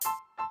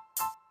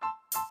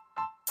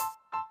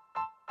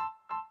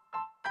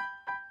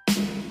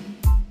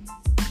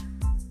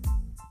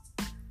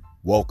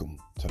Welcome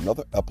to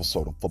another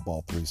episode of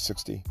Football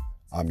 360.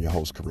 I'm your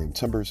host, Kareem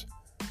Timbers.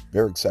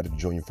 Very excited to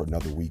join you for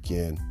another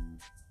weekend.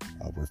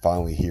 We're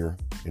finally here,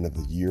 end of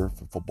the year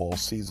for football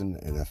season,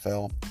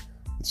 NFL,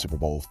 and Super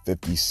Bowl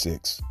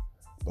 56.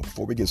 But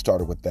before we get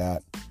started with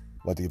that, I'd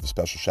like to give a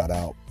special shout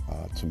out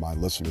to my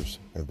listeners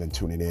who have been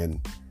tuning in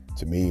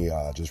to me.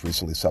 Just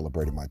recently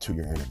celebrated my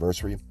 2-year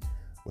anniversary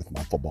with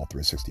my Football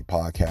 360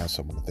 podcast.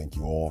 So I want to thank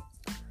you all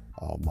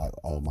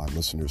my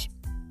listeners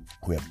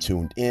who have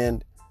tuned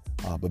in.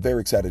 But very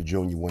excited to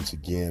join you once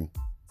again.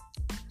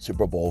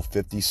 Super Bowl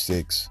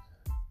 56.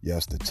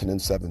 Yes, the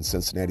 10-7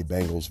 Cincinnati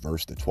Bengals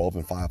versus the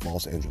 12-5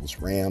 Los Angeles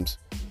Rams.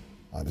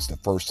 It's the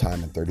first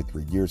time in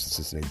 33 years the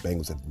Cincinnati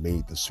Bengals have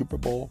made the Super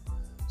Bowl.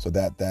 So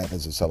that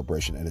is a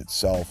celebration in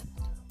itself.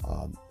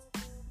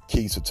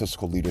 Key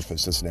statistical leaders for the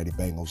Cincinnati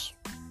Bengals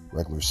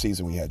regular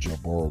season, we had Joe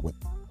Burrow with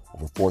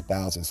over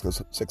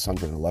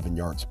 4,611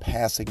 yards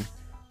passing,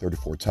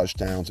 34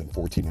 touchdowns, and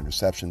 14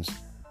 interceptions,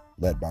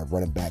 led by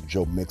running back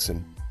Joe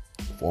Mixon,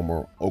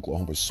 former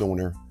Oklahoma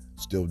Sooner,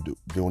 still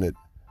doing it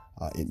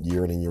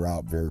year in and year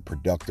out, very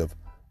productive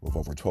with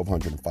over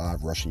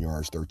 1,205 rushing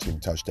yards, 13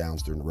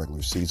 touchdowns during the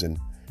regular season.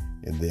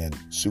 And then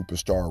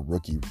superstar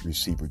rookie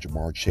receiver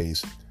Ja'Marr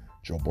Chase,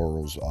 Joe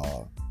Burrow's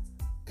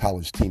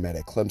college teammate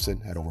at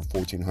Clemson, had over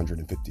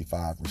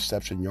 1,455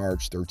 reception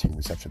yards, 13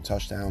 reception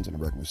touchdowns in the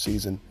regular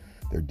season.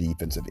 Their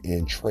defensive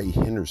end, Trey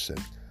Henderson,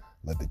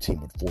 led the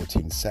team with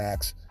 14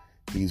 sacks.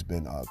 He's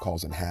been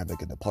causing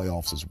havoc in the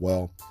playoffs as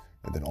well.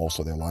 And then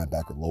also their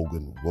linebacker,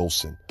 Logan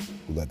Wilson,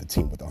 who led the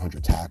team with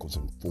 100 tackles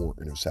and 4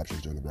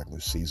 interceptions during the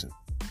regular season.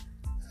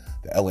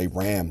 The LA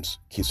Rams,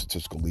 key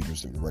statistical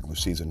leaders during the regular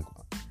season,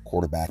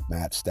 quarterback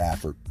Matt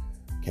Stafford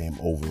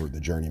the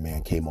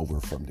journeyman came over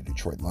from the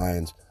Detroit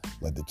Lions,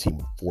 led the team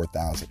with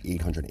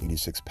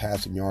 4,886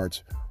 passing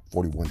yards,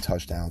 41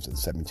 touchdowns, and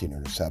 17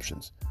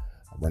 interceptions.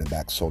 Running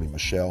back Sony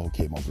Michel, who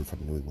came over from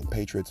the New England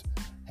Patriots,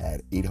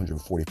 had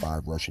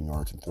 845 rushing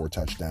yards and 4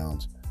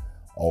 touchdowns.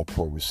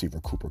 All-Pro receiver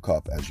Cooper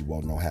Kupp, as you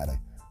well know, had a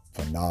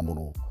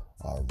phenomenal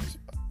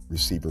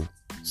receiver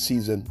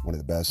season, one of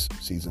the best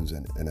seasons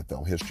in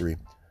NFL history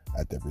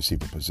at the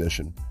receiver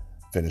position.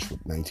 Finished with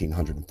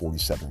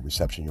 1,947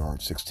 reception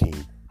yards,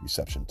 16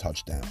 reception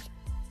touchdowns.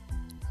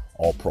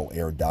 All-Pro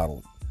Aaron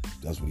Donald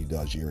does what he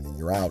does year in and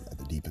year out at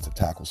the defensive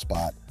tackle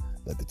spot,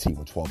 led the team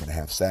with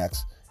 12.5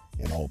 sacks.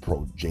 And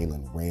All-Pro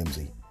Jalen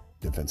Ramsey,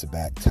 defensive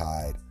back,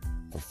 tied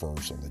for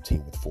first on the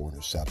team with 4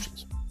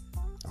 interceptions.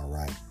 All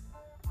right.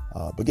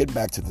 But getting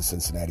back to the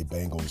Cincinnati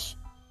Bengals,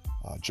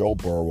 Joe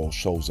Burrow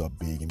shows up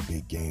big in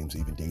big games,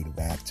 even dating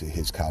back to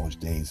his college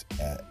days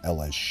at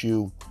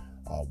LSU,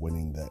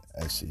 winning the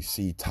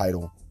SEC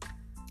title,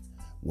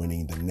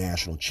 winning the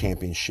national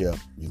championship.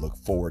 You look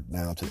forward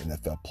now to the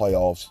NFL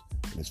playoffs.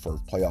 In his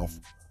first playoff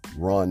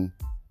run,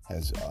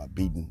 has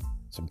beaten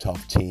some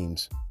tough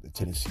teams, the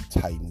Tennessee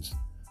Titans,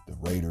 the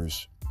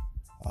Raiders,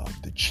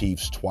 the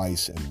Chiefs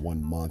twice in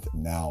 1 month,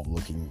 now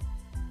looking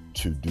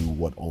to do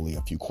what only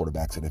a few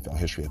quarterbacks in NFL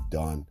history have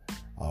done,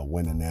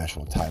 win a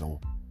national title,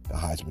 the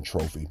Heisman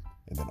Trophy,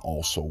 and then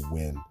also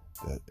win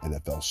the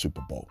NFL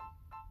Super Bowl.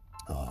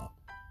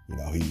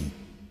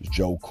 He's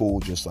Joe Cool,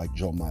 just like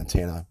Joe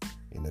Montana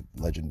and the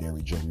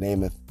legendary Joe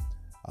Namath.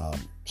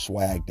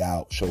 Swagged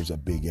out, shows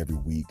up big every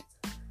week.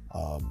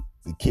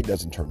 The kid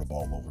doesn't turn the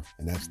ball over,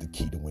 and that's the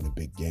key to winning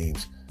big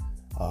games.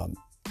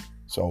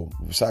 So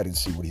we're excited to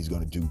see what he's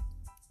going to do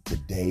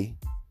today.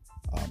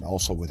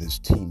 Also with his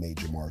teammate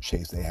Ja'Marr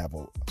Chase, they have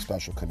a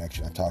special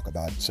connection. I've talked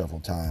about it several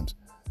times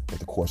over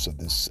the course of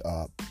this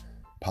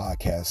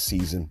podcast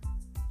season.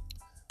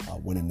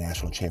 Winning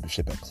national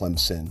championship at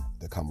Clemson,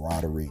 the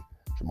camaraderie.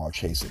 Ja'Marr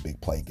Chase, a big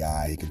play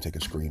guy. He can take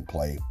a screen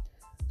play,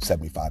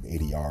 75,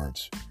 80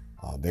 yards.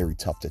 Very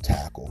tough to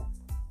tackle,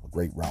 a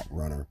great route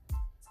runner.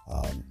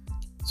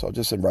 So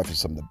just in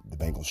reference to some of the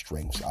Bengals'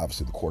 strengths,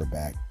 obviously the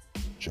quarterback,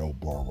 Joe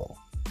Burrow.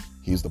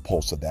 He's the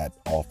pulse of that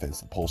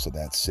offense, the pulse of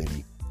that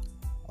city,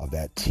 of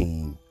that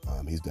team.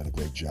 He's done a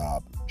great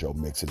job. Joe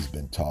Mixon's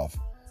been tough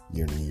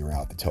year in and year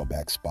out, the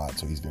tailback spot,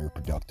 so he's very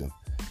productive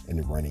in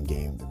the running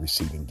game, the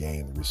receiving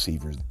game, the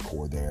receivers, the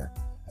core there.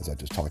 As I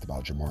just talked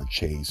about, Ja'Marr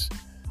Chase.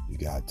 You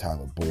got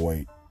Tyler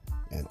Boyd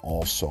and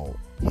also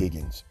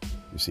Higgins,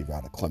 receiver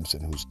out of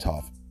Clemson, who's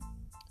tough.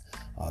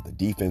 The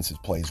defense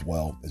plays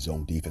well, the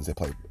zone defense. They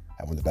have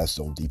one of the best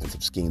zone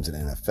defensive schemes in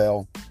the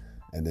NFL.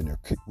 And then their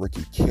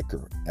rookie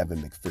kicker,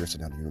 Evan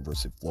McPherson out of the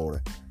University of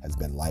Florida, has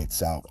been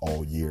lights out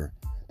all year.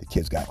 The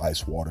kid's got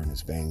ice water in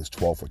his veins,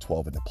 12 for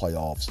 12 in the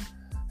playoffs,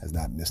 has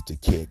not missed a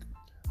kick.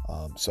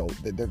 So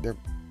they're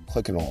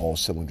clicking on all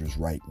cylinders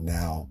right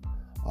now.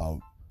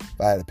 If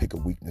I had to pick a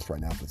weakness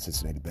right now for the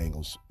Cincinnati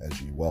Bengals,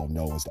 as you well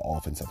know, is the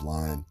offensive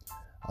line,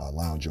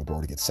 allowing Joe Burrow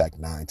to get sacked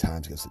 9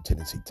 times against the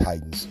Tennessee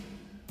Titans.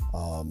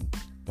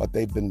 But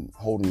they've been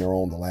holding their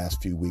own the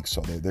last few weeks, so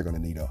they're going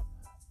to need to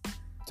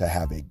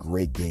have a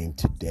great game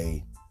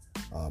today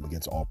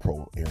against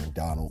All-Pro Aaron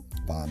Donald,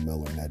 Von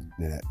Miller, and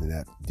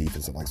that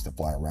defense that likes to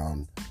fly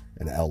around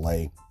in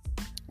L.A.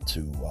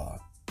 to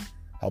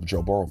help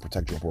Joe Burrow and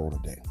protect Joe Burrow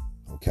today.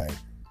 Okay.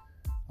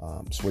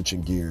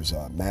 Switching gears,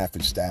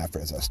 Matthew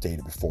Stafford, as I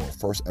stated before,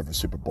 first ever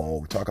Super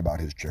Bowl. We talk about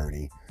his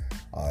journey.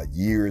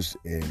 Years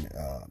in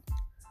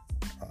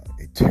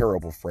a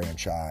terrible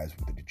franchise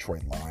with the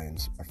Detroit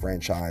Lions, a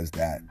franchise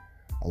that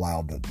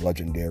allowed the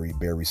legendary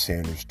Barry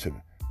Sanders to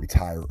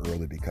retire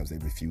early because they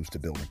refused to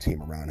build a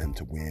team around him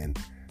to win.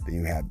 Then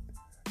you had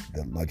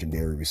the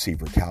legendary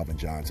receiver Calvin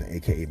Johnson,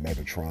 a.k.a.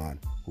 Megatron,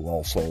 who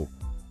also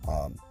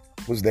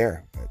was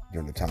there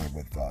during the time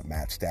with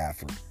Matt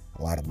Stafford.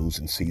 A lot of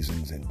losing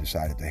seasons and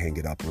decided to hang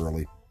it up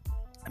early.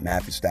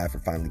 Matthew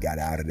Stafford finally got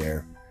out of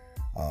there.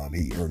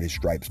 He earned his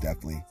stripes,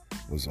 definitely.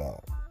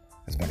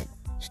 Has been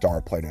a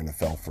star player in the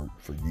NFL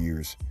for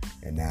years,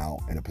 and now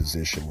in a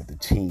position with the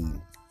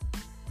team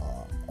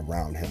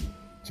around him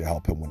to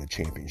help him win a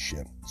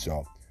championship.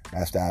 So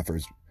Matt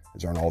Stafford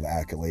has earned all the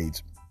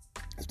accolades.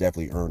 Has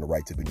definitely earned the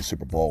right to be in the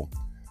Super Bowl.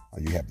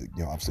 You have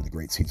obviously the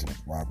great season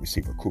of wide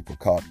receiver Cooper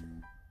Kupp.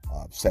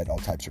 Set all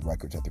types of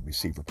records at the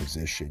receiver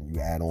position. You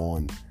add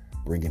on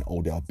bringing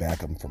Odell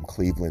Beckham from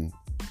Cleveland.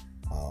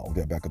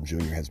 Odell Beckham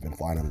Jr. has been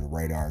flying under the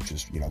radar,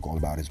 just going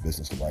about his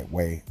business the right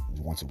way.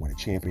 He wants to win a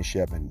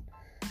championship, and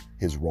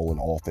his role in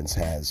the offense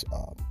has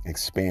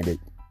expanded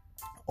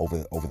over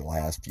the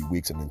last few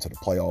weeks and into the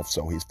playoffs.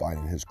 So he's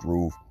finding his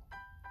groove.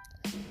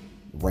 The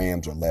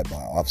Rams are led by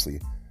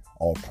obviously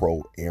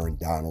All-Pro Aaron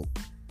Donald,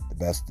 the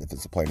best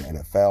defensive player in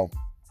the NFL,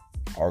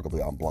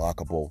 arguably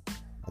unblockable.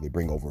 They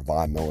bring over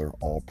Von Miller,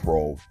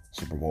 All-Pro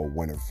Super Bowl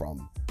winner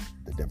from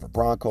the Denver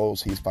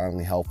Broncos. He's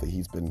finally healthy.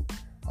 He's been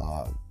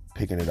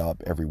picking it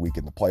up every week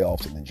in the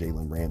playoffs. And then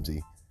Jalen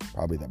Ramsey,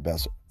 probably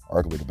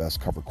arguably the best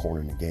cover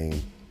corner in the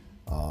game.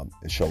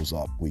 It shows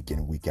up week in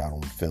and week out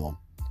on the film.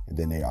 And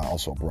then they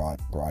also brought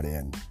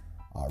in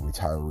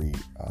retiree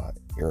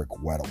Eric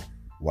Weddle.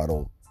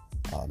 Weddle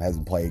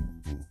hasn't played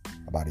in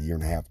about a year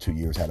and a half, 2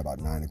 years, had about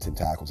 9 or 10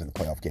 tackles in the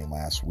playoff game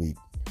last week.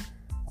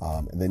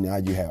 And then now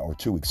or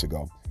 2 weeks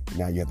ago,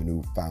 now you have the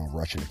newfound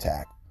rushing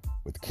attack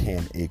with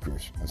Cam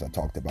Akers. As I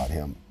talked about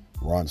him,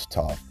 runs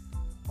tough.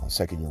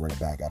 Second-year running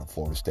back out of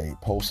Florida State.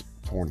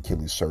 Post-torn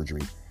Achilles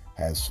surgery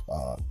has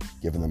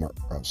given them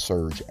a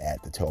surge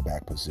at the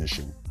tailback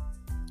position.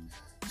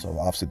 So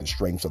obviously the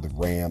strengths of the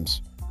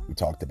Rams, we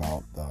talked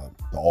about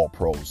the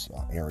All-Pros,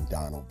 Aaron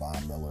Donald,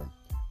 Von Miller,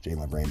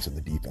 Jalen Ramsey on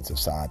the defensive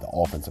side. The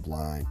offensive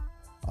line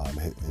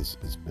has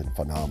been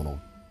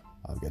phenomenal.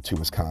 We've got 2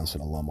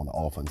 Wisconsin alum on the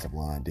offensive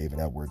line, David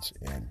Edwards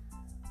and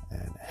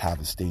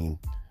Havenstein.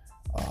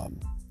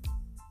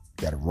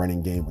 Got a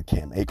running game with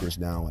Cam Akers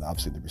now, and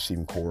obviously the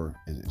receiving core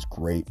is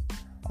great.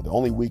 The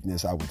only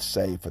weakness I would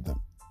say for the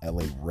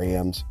LA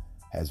Rams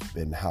has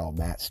been how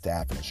Matt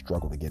Stafford has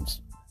struggled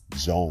against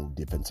zone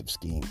defensive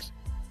schemes.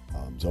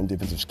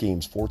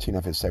 14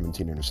 of his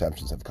 17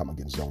 interceptions have come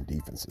against zone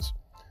defenses.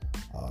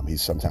 He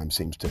sometimes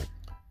seems to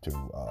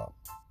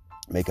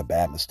make a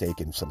bad mistake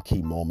in some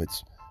key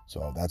moments,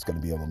 so that's going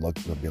to be able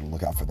to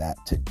look out for that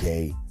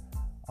today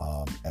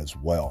as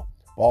well.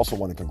 I also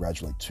want to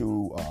congratulate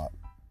two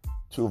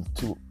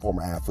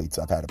former athletes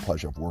I've had the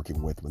pleasure of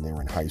working with when they were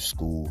in high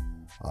school.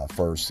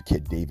 First, the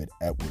kid David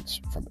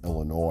Edwards from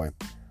Illinois.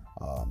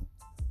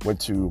 Went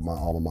to my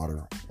alma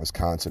mater,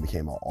 Wisconsin,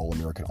 became an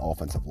All-American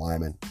offensive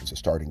lineman. He's a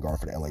starting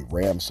guard for the LA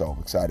Rams, so I'm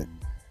excited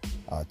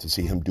to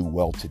see him do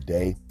well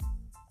today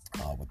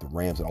with the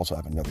Rams. And also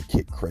have another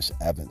kid, Chris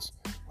Evans,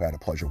 who I had the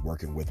pleasure of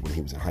working with when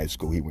he was in high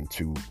school. He went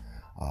to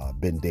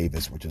Ben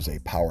Davis, which is a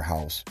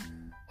powerhouse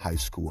high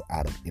school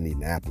out of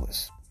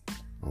Indianapolis.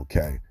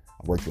 Okay.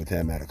 I worked with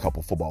him at a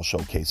couple football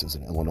showcases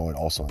in Illinois and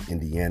also in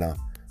Indiana.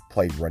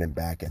 Played running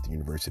back at the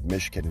University of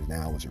Michigan and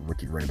now is a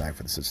rookie running back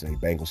for the Cincinnati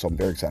Bengals. So I'm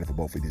very excited for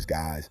both of these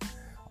guys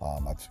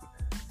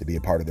to be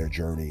a part of their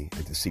journey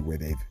and to see where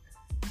they've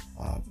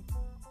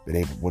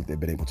what they've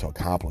been able to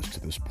accomplish to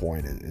this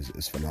point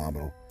is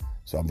phenomenal.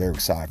 So I'm very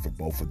excited for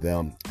both of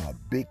them.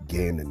 Big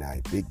game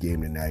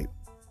tonight.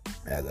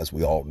 As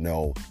we all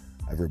know,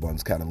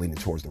 everyone's kind of leaning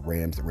towards the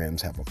Rams. The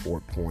Rams have a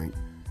 4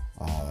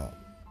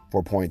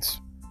 points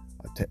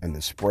in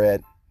the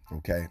spread,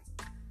 okay?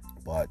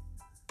 But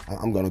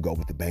I'm going to go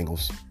with the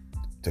Bengals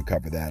to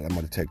cover that. I'm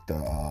going to take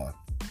the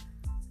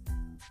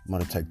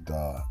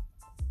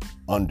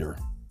under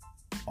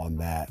on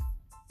that.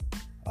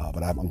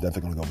 But I'm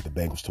definitely going to go with the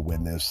Bengals to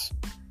win this.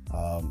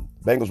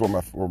 Bengals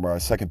were my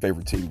second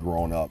favorite team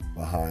growing up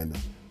behind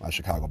my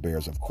Chicago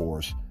Bears, of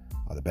course.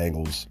 The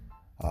Bengals,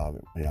 I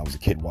was a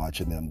kid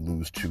watching them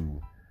lose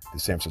to the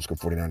San Francisco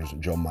 49ers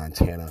and Joe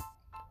Montana.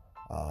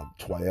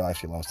 They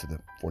actually lost to the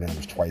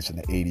 49ers twice in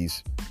the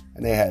 80s.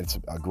 And they had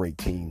a great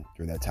team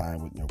during that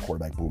time with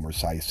quarterback Boomer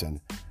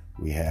Esiason.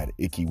 We had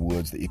Ickey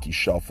Woods, the Ickey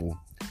Shuffle,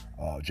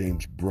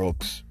 James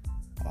Brooks,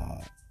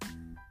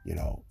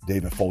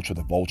 David Fulcher,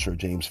 the Vulture,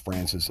 James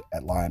Francis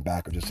at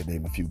linebacker, just to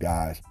name a few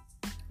guys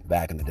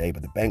back in the day.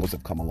 But the Bengals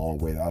have come a long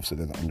way. Obviously,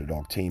 they're the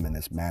underdog team in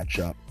this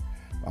matchup.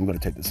 I'm going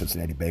to take the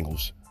Cincinnati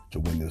Bengals to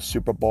win the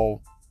Super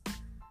Bowl.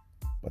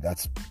 But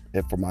that's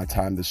it for my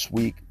time this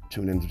week.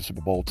 Tune into the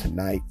Super Bowl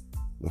tonight.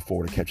 Look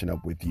forward to catching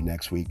up with you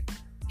next week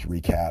to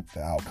recap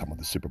the outcome of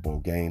the Super Bowl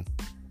game.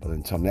 But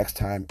until next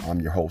time, I'm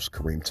your host,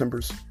 Kareem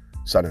Timbers,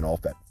 signing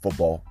off at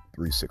Football 360.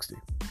 360.